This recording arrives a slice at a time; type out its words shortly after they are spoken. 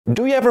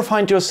Do you ever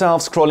find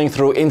yourself scrolling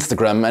through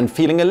Instagram and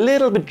feeling a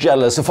little bit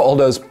jealous of all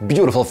those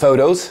beautiful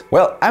photos?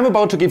 Well, I'm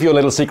about to give you a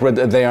little secret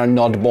that they are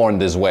not born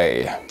this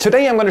way.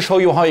 Today I'm going to show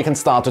you how you can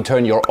start to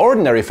turn your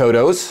ordinary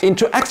photos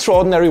into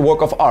extraordinary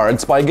work of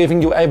art by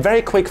giving you a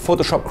very quick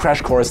Photoshop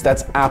crash course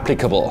that's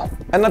applicable.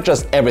 And not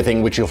just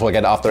everything which you'll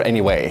forget after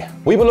anyway.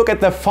 We will look at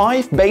the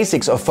 5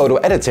 basics of photo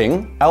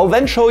editing. I'll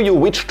then show you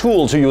which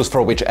tool to use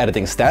for which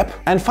editing step.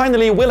 And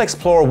finally we'll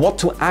explore what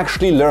to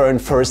actually learn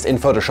first in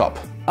Photoshop.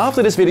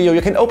 After this video,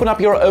 you can open up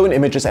your own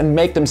images and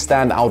make them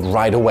stand out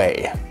right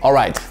away.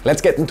 Alright,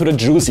 let's get into the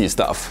juicy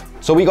stuff.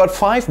 So we got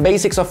 5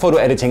 basics of photo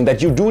editing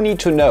that you do need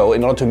to know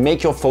in order to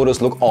make your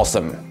photos look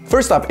awesome.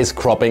 First up is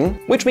cropping,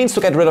 which means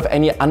to get rid of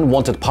any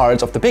unwanted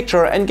parts of the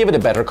picture and give it a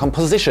better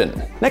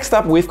composition. Next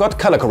up, we've got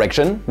color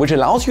correction, which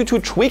allows you to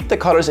tweak the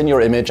colors in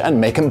your image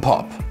and make them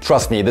pop.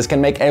 Trust me, this can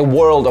make a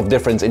world of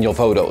difference in your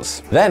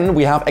photos. Then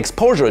we have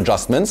exposure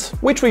adjustments,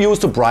 which we use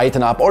to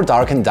brighten up or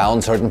darken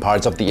down certain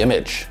parts of the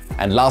image.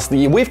 And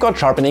lastly, we've got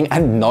sharpening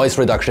and noise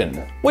reduction,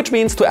 which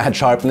means to add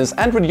sharpness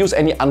and reduce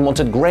any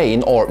unwanted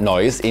grain or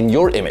noise in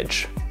your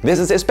image. This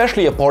is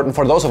especially important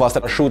for those of us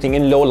that are shooting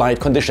in low light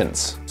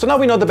conditions. So now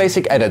we know the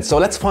basic edits, so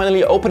let's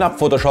finally open up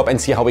Photoshop and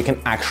see how we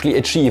can actually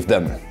achieve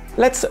them.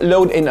 Let's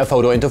load in a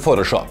photo into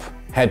Photoshop.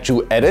 Head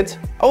to Edit,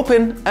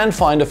 Open and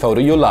find a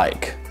photo you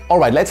like.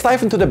 Alright, let's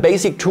dive into the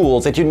basic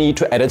tools that you need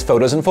to edit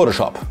photos in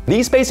Photoshop.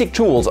 These basic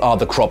tools are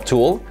the crop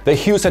tool, the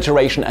hue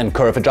saturation and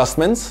curve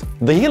adjustments,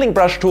 the healing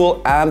brush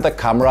tool and the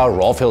camera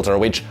raw filter,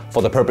 which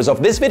for the purpose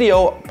of this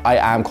video I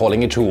am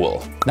calling a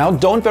tool. Now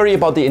don't worry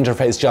about the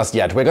interface just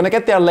yet, we're gonna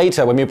get there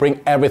later when we bring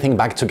everything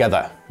back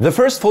together. The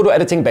first photo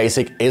editing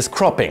basic is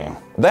cropping.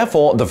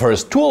 Therefore, the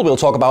first tool we'll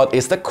talk about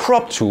is the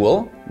crop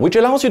tool, which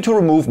allows you to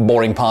remove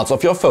boring parts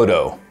of your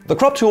photo. The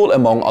crop tool,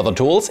 among other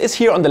tools, is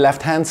here on the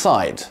left-hand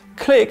side.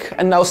 Click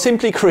and now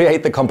simply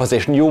create the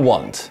composition you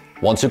want.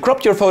 Once you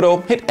cropped your photo,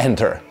 hit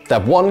enter.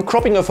 Step 1,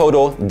 cropping your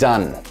photo,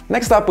 done.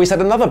 Next up, we said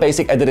another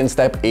basic editing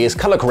step is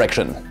color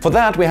correction. For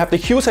that, we have the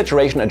hue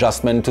saturation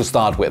adjustment to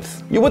start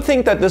with. You would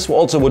think that this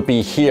also would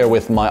be here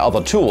with my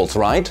other tools,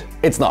 right?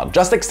 It's not,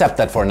 just accept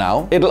that for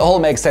now. It'll all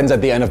make sense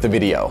at the end of the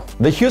video.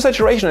 The hue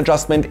saturation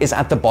adjustment is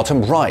at the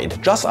bottom right,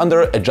 just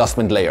under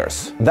adjustment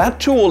layers. That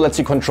tool lets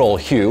you control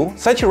hue,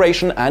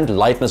 saturation and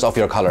lightness of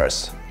your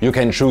colors. You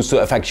can choose to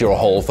affect your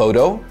whole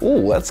photo.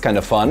 Ooh, that's kind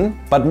of fun.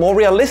 But more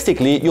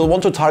realistically, you'll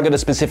want to target a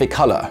specific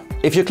color.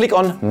 If you click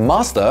on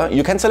Master,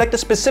 you can select a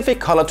specific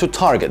color to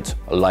target,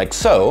 like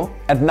so,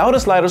 and now the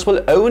sliders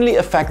will only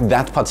affect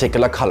that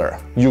particular color.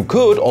 You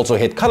could also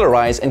hit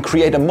Colorize and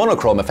create a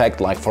monochrome effect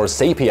like for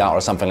sepia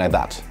or something like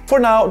that. For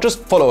now,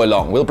 just follow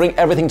along, we'll bring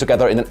everything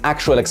together in an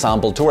actual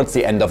example towards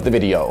the end of the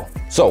video.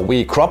 So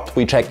we cropped,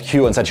 we checked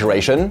hue and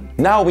saturation,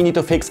 now we need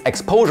to fix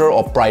exposure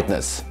or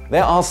brightness.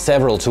 There are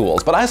several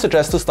tools, but I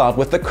suggest to start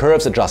with the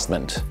curves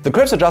adjustment. The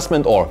curves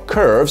adjustment, or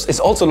curves,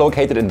 is also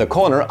located in the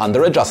corner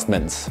under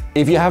adjustments.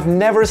 If you have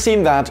never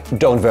seen that,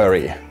 don't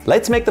worry.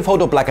 Let's make the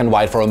photo black and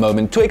white for a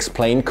moment to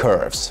explain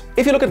curves.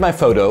 If you look at my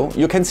photo,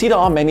 you can see there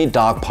are many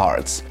dark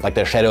parts, like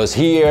the shadows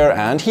here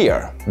and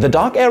here. The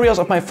dark areas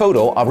of my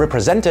photo are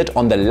represented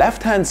on the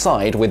left-hand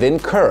side within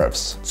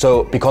curves.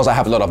 So, because I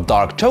have a lot of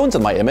dark tones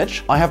in my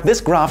image, I have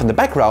this graph in the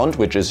background,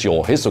 which is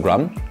your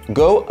histogram,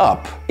 go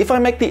up. If I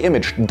make the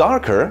image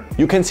darker,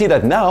 you can see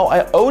that now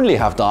I only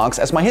have darks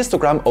as my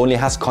histogram only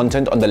has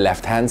content on the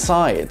left-hand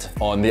side.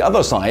 On the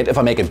other side, if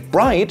I make it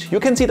bright, you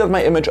can see that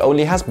my image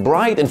only has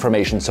bright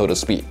information, so to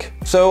speak.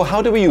 So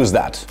how do we use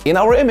that? In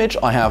our image,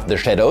 I have the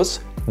shadows,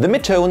 the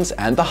midtones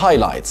and the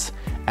highlights,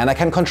 and I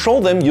can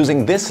control them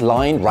using this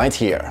line right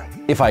here.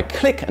 If I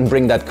click and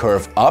bring that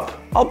curve up,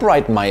 I'll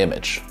brighten my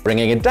image.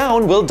 Bringing it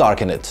down will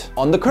darken it.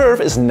 On the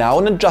curve is now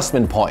an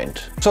adjustment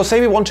point. So say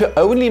we want to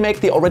only make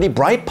the already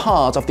bright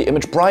part of the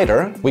image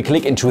brighter, we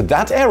click into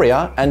that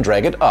area and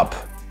drag it up.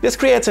 This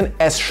creates an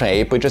S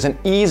shape, which is an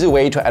easy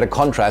way to add a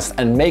contrast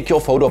and make your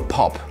photo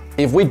pop.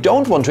 If we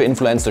don't want to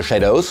influence the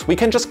shadows, we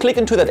can just click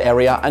into that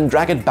area and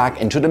drag it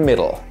back into the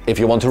middle. If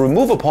you want to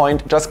remove a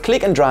point, just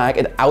click and drag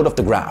it out of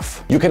the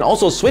graph. You can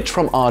also switch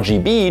from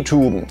RGB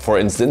to, for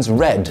instance,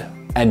 red.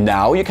 And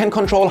now you can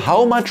control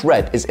how much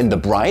red is in the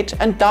bright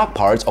and dark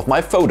parts of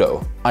my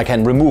photo. I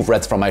can remove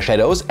reds from my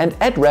shadows and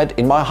add red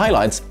in my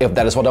highlights if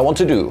that is what I want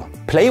to do.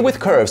 Play with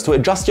curves to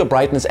adjust your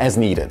brightness as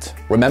needed.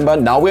 Remember,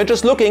 now we're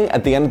just looking,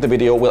 at the end of the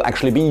video we'll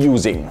actually be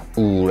using.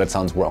 Ooh, that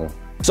sounds wrong.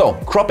 So,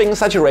 cropping,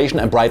 saturation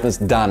and brightness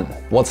done.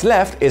 What's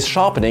left is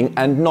sharpening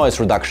and noise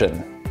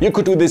reduction. You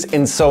could do this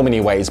in so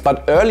many ways,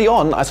 but early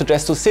on I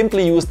suggest to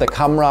simply use the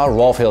camera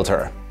raw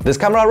filter. This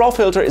camera raw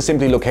filter is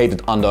simply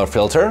located under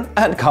Filter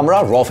and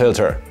Camera Raw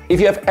Filter. If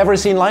you have ever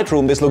seen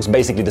Lightroom, this looks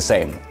basically the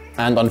same.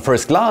 And on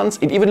first glance,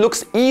 it even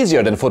looks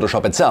easier than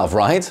Photoshop itself,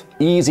 right?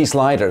 Easy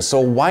sliders, so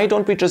why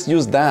don't we just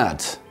use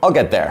that? I'll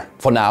get there.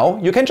 For now,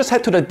 you can just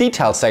head to the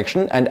Details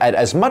section and add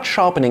as much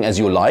sharpening as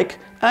you like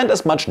and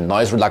as much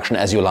noise reduction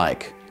as you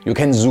like. You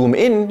can zoom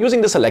in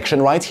using the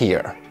selection right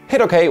here.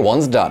 Hit OK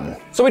once done.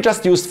 So we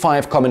just used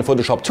 5 common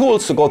Photoshop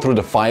tools to go through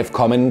the 5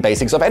 common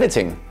basics of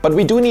editing. But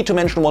we do need to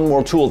mention one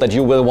more tool that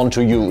you will want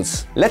to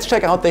use. Let's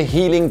check out the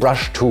healing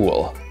brush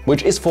tool,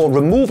 which is for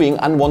removing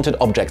unwanted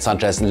objects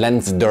such as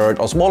lens, dirt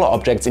or smaller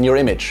objects in your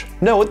image.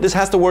 Note this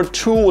has the word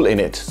tool in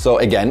it, so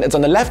again it's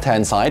on the left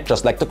hand side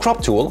just like the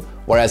crop tool,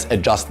 whereas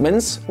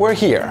adjustments were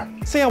here.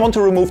 Say I want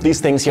to remove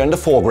these things here in the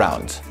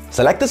foreground.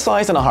 Select the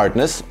size and the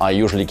hardness, I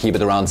usually keep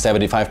it around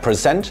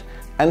 75%,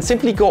 and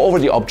simply go over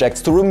the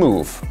objects to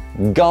remove.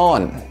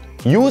 Gone.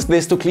 Use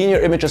this to clean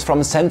your images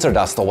from sensor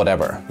dust or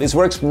whatever. This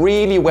works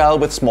really well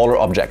with smaller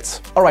objects.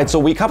 Alright, so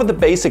we covered the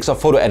basics of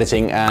photo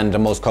editing and the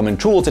most common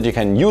tools that you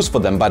can use for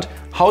them, but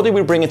how do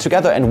we bring it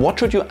together and what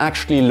should you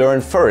actually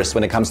learn first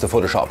when it comes to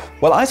Photoshop?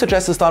 Well, I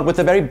suggest to start with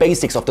the very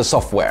basics of the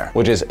software,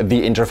 which is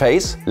the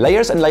interface,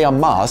 layers and layer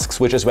masks,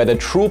 which is where the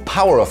true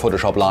power of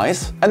Photoshop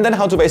lies, and then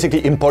how to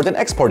basically import and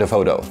export a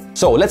photo.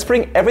 So let's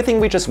bring everything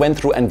we just went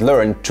through and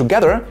learned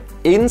together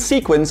in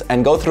sequence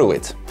and go through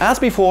it. As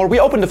before, we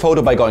open the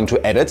photo by going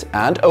to Edit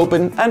and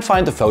Open and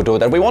find the photo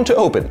that we want to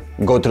open.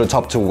 Go to the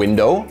top to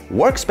Window,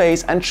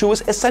 Workspace and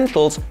choose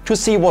Essentials to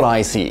see what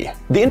I see.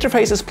 The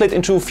interface is split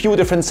into a few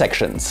different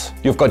sections.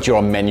 You've got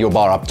your menu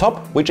bar up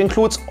top, which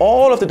includes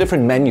all of the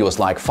different menus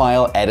like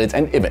File, Edit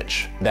and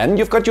Image. Then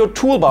you've got your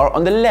toolbar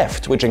on the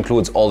left, which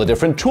includes all the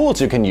different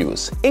tools you can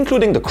use,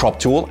 including the crop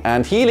tool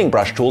and healing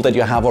brush tool that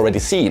you have already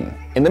seen.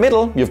 In the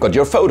middle, you've got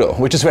your photo,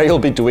 which is where you'll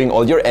be doing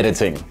all your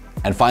editing.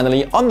 And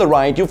finally, on the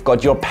right, you've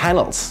got your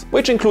panels,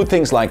 which include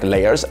things like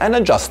layers and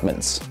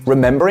adjustments.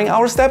 Remembering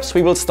our steps,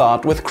 we will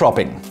start with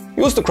cropping.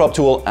 Use the crop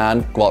tool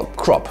and, well,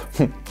 crop.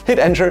 Hit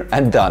Enter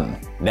and done.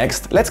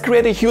 Next, let's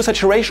create a hue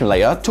saturation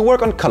layer to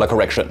work on color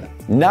correction.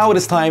 Now it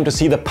is time to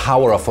see the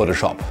power of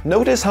Photoshop.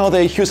 Notice how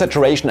the hue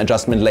saturation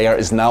adjustment layer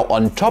is now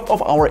on top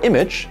of our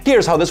image.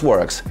 Here's how this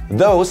works.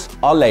 Those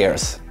are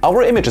layers.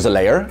 Our image is a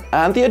layer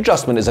and the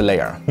adjustment is a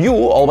layer. You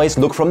always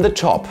look from the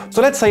top.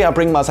 So let's say I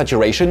bring my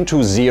saturation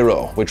to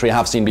 0, which we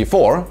have seen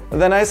before,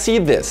 then I see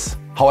this.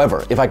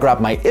 However, if I grab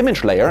my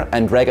image layer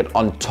and drag it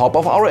on top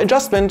of our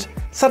adjustment,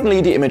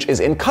 suddenly the image is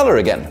in color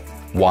again.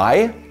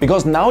 Why?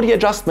 Because now the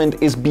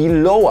adjustment is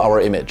below our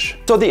image.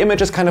 So the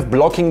image is kind of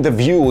blocking the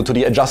view to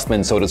the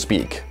adjustment, so to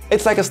speak.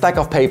 It's like a stack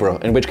of paper,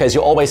 in which case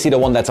you always see the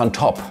one that's on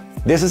top.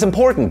 This is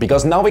important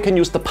because now we can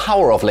use the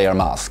power of layer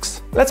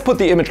masks. Let's put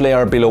the image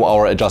layer below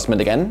our adjustment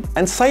again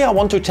and say I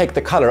want to take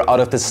the color out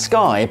of the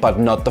sky but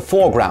not the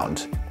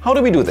foreground. How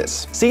do we do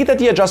this? See that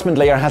the adjustment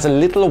layer has a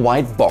little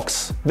white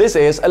box. This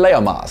is a layer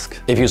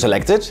mask. If you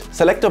select it,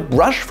 select a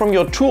brush from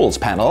your Tools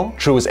panel,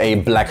 choose a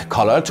black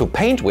color to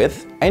paint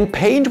with, and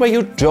paint where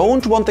you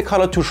don't want the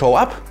color to show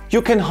up.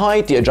 You can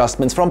hide the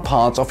adjustments from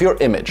parts of your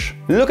image.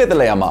 Look at the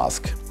layer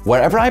mask.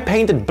 Wherever I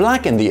painted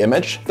black in the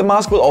image, the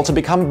mask will also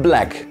become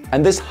black,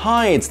 and this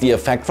hides the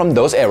effect from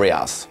those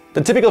areas.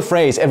 The typical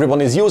phrase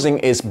everyone is using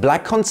is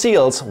black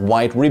conceals,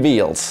 white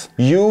reveals.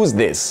 Use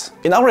this.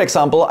 In our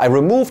example, I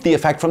removed the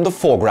effect from the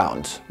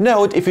foreground.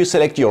 Note, if you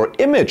select your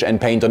image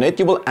and paint on it,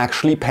 you will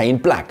actually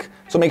paint black.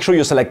 So make sure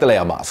you select the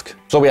layer mask.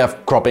 So we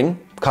have cropping,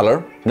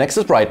 color, next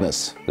is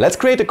brightness. Let's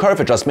create a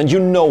curve adjustment you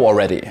know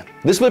already.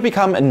 This will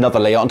become another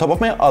layer on top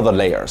of my other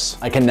layers.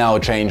 I can now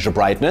change the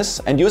brightness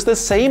and use the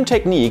same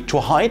technique to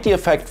hide the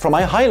effect from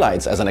my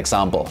highlights as an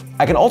example.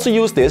 I can also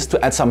use this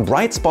to add some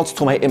bright spots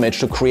to my image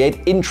to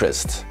create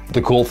interest.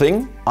 The cool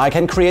thing? I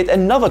can create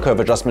another curve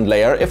adjustment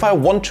layer if I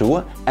want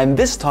to, and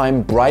this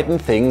time brighten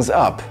things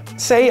up.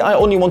 Say I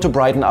only want to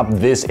brighten up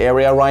this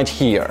area right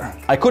here.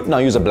 I could now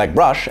use a black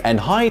brush and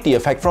hide the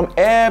effect from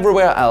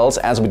everywhere else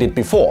as we did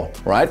before,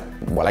 right?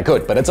 Well, I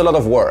could, but it's a lot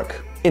of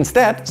work.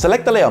 Instead,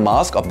 select the layer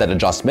mask of that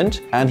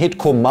adjustment and hit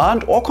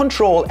Command or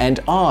Control and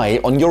I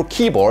on your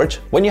keyboard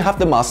when you have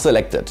the mask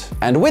selected.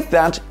 And with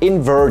that,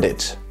 invert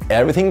it.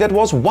 Everything that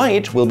was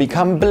white will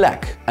become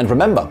black. And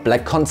remember,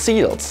 black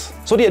conceals,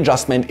 so the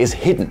adjustment is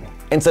hidden.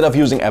 Instead of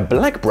using a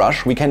black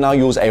brush, we can now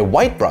use a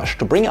white brush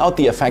to bring out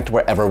the effect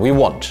wherever we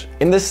want.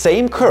 In the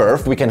same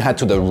curve, we can head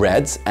to the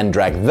reds and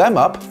drag them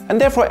up,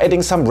 and therefore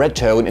adding some red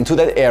tone into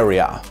that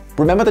area.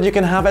 Remember that you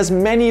can have as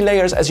many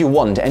layers as you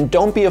want and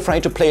don't be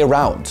afraid to play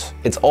around.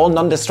 It's all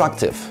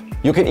non-destructive.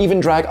 You can even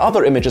drag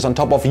other images on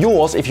top of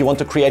yours if you want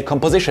to create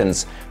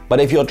compositions. But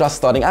if you're just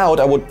starting out,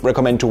 I would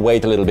recommend to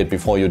wait a little bit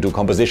before you do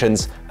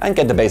compositions and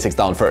get the basics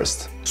down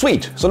first.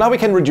 Sweet! So now we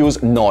can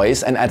reduce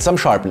noise and add some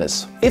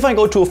sharpness. If I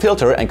go to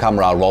Filter and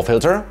Camera Raw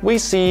Filter, we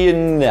see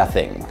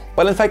nothing.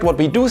 Well, in fact, what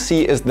we do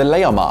see is the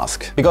layer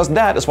mask, because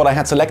that is what I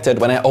had selected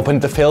when I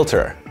opened the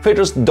filter.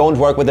 Filters don't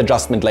work with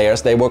adjustment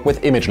layers, they work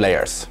with image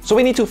layers. So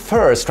we need to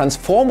first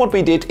transform what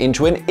we did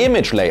into an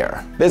image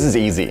layer. This is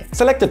easy.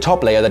 Select the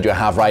top layer that you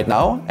have right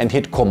now and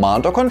hit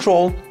Command or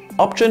Control,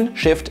 Option,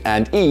 Shift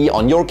and E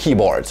on your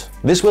keyboard.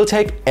 This will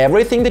take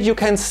everything that you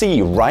can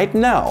see right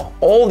now,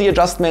 all the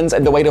adjustments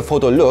and the way the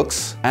photo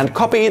looks, and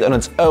copy it on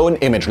its own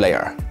image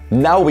layer.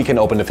 Now we can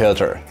open the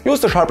filter. Use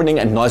the sharpening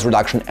and noise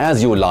reduction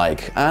as you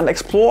like and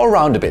explore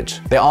around a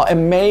bit. There are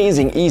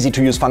amazing, easy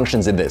to use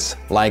functions in this,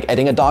 like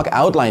adding a dark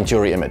outline to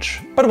your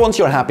image. But once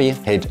you're happy,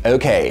 hit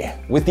OK.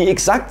 With the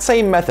exact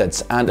same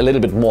methods and a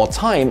little bit more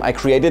time, I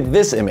created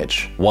this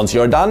image. Once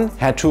you're done,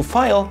 head to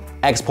File,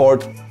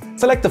 Export,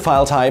 select the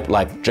file type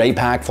like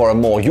JPEG for a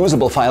more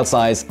usable file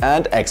size,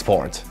 and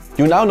export.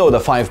 You now know the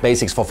 5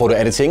 basics for photo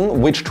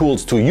editing, which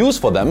tools to use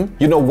for them,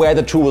 you know where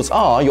the tools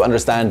are, you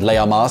understand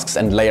layer masks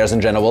and layers in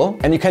general,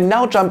 and you can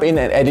now jump in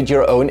and edit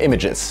your own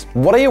images.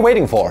 What are you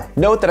waiting for?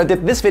 Note that I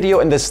did this video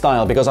in this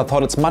style because I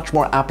thought it's much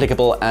more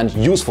applicable and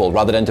useful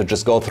rather than to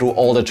just go through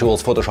all the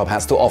tools Photoshop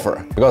has to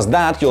offer. Because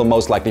that you'll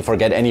most likely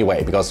forget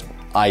anyway, because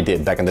I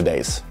did back in the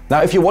days.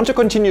 Now, if you want to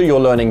continue your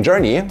learning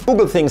journey,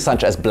 Google things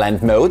such as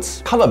blend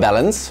modes, color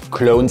balance,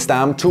 clone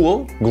stamp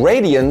tool,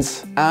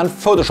 gradients, and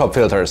Photoshop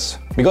filters.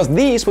 Because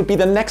these would be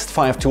the next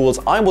 5 tools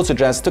I would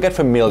suggest to get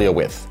familiar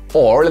with.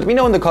 Or let me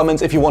know in the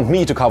comments if you want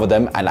me to cover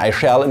them, and I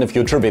shall in a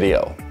future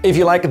video. If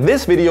you like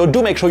this video,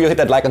 do make sure you hit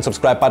that like and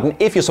subscribe button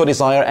if you so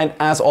desire, and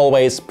as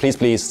always,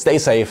 please stay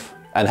safe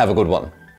and have a good one.